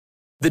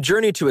The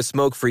journey to a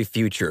smoke-free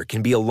future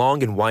can be a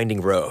long and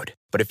winding road,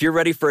 but if you're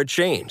ready for a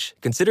change,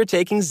 consider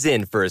taking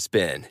Zyn for a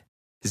spin.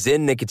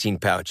 Zyn nicotine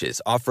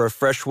pouches offer a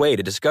fresh way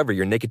to discover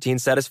your nicotine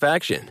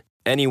satisfaction.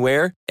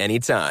 Anywhere,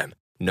 anytime.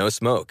 No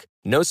smoke,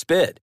 no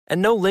spit,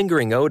 and no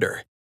lingering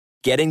odor.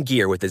 Get in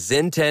gear with the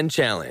Zyn 10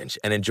 Challenge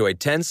and enjoy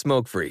 10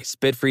 smoke-free,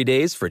 spit-free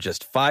days for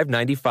just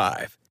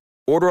 $5.95.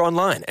 Order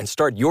online and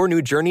start your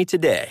new journey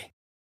today.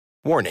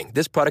 Warning,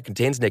 this product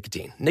contains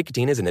nicotine.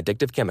 Nicotine is an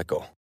addictive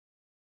chemical.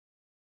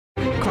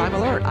 Crime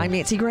alert. I'm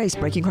Nancy Grace.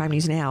 Breaking crime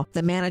news now.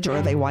 The manager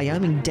of a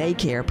Wyoming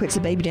daycare puts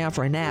a baby down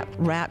for a nap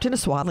wrapped in a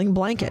swaddling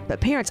blanket,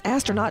 but parents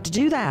asked her not to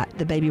do that.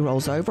 The baby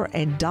rolls over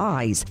and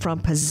dies from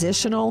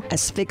positional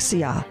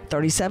asphyxia.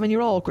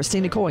 37-year-old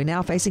Christina Coy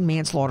now facing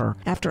manslaughter.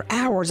 After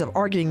hours of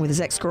arguing with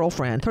his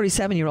ex-girlfriend,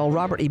 37-year-old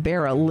Robert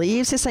Ibarra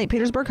leaves his St.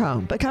 Petersburg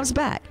home, but comes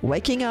back.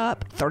 Waking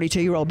up,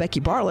 32-year-old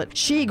Becky Bartlett,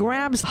 she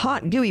grabs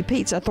hot gooey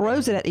pizza,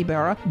 throws it at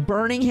Ibarra,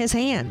 burning his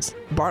hands.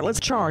 Bartlett's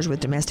charged with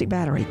domestic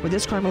battery. With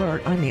this crime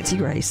alert, I'm Nancy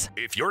Grace.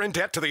 If you're in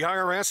debt to the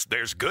IRS,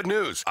 there's good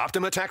news.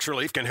 Optima Tax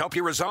Relief can help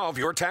you resolve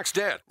your tax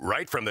debt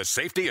right from the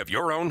safety of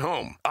your own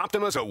home.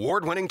 Optima's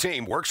award-winning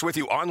team works with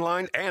you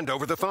online and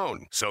over the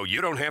phone, so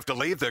you don't have to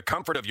leave the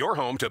comfort of your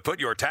home to put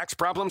your tax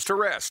problems to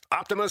rest.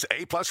 Optima's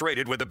A+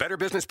 rated with the Better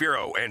Business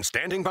Bureau and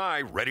standing by,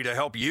 ready to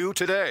help you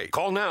today.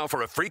 Call now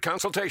for a free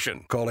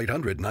consultation. Call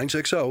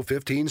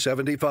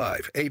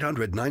 800-960-1575.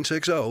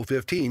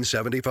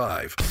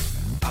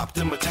 800-960-1575.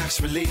 Optima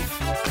Tax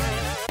Relief.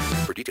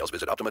 For details,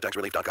 visit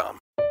OptimaTaxRelief.com.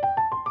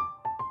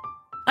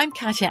 I'm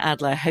Katya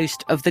Adler,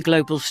 host of The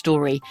Global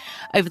Story.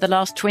 Over the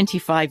last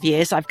 25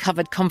 years, I've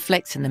covered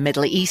conflicts in the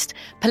Middle East,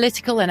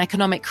 political and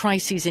economic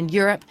crises in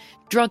Europe,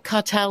 drug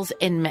cartels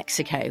in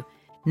Mexico.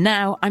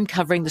 Now I'm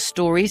covering the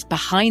stories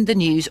behind the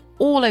news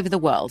all over the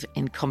world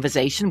in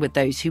conversation with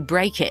those who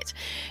break it.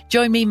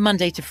 Join me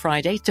Monday to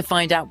Friday to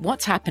find out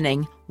what's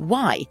happening,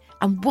 why,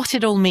 and what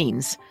it all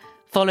means.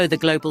 Follow The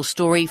Global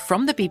Story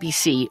from the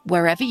BBC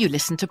wherever you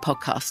listen to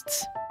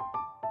podcasts.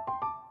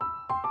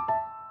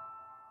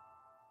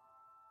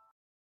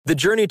 The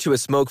journey to a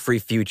smoke-free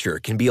future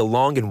can be a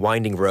long and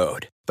winding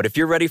road, but if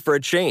you're ready for a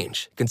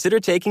change, consider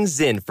taking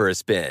Zyn for a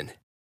spin.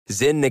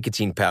 Zyn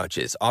nicotine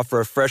pouches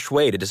offer a fresh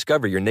way to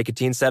discover your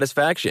nicotine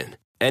satisfaction.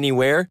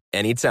 Anywhere,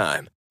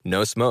 anytime.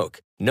 No smoke,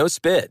 no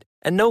spit,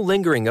 and no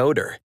lingering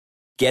odor.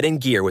 Get in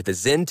gear with the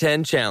Zyn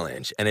 10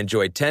 Challenge and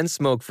enjoy 10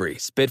 smoke-free,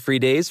 spit-free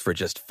days for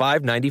just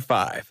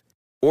 $5.95.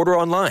 Order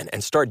online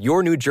and start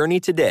your new journey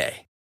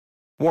today.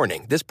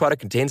 Warning, this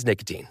product contains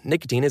nicotine.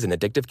 Nicotine is an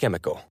addictive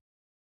chemical.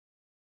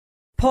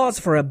 Pause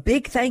for a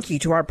big thank you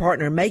to our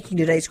partner making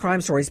today's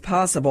crime stories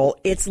possible.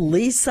 It's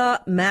Leesa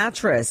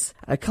Mattress,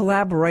 a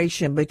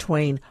collaboration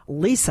between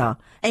Leesa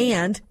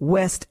and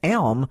West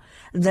Elm.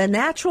 The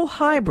natural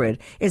hybrid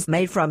is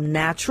made from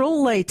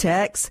natural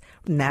latex,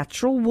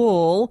 natural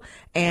wool,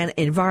 and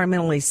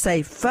environmentally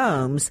safe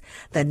foams.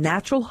 The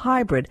natural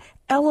hybrid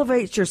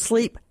elevates your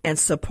sleep and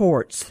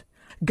supports.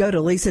 Go to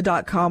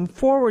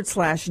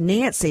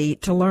Leesa.com/Nancy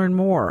to learn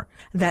more.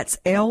 That's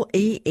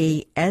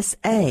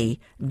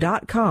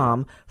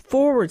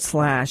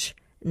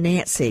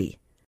LEESA.com/Nancy.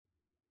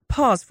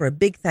 Pause for a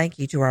big thank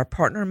you to our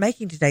partner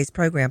making today's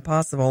program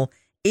possible,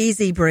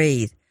 Easy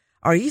Breathe.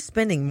 Are you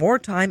spending more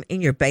time in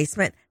your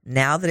basement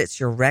now that it's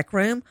your rec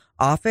room,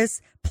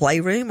 office,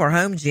 playroom, or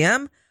home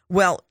gym?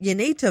 Well, you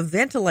need to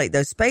ventilate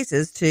those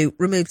spaces to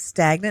remove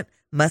stagnant,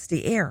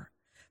 musty air.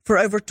 For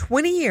over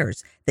 20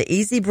 years, the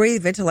Easy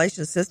Breathe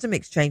ventilation system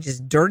exchanges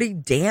dirty,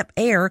 damp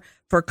air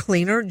for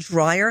cleaner,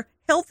 drier,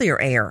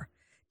 healthier air.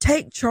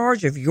 Take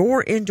charge of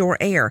your indoor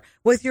air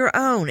with your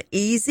own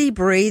Easy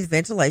Breathe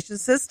ventilation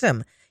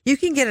system. You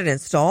can get it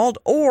installed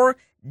or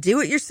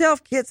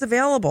do-it-yourself kits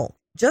available.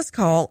 Just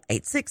call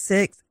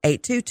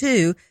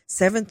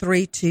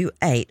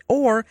 866-822-7328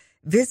 or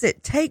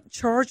visit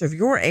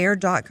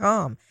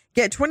TakeChargeOfYourAir.com.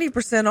 Get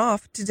 20%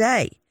 off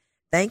today.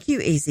 Thank you,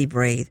 Easy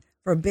Breathe,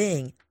 for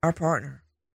being our partner.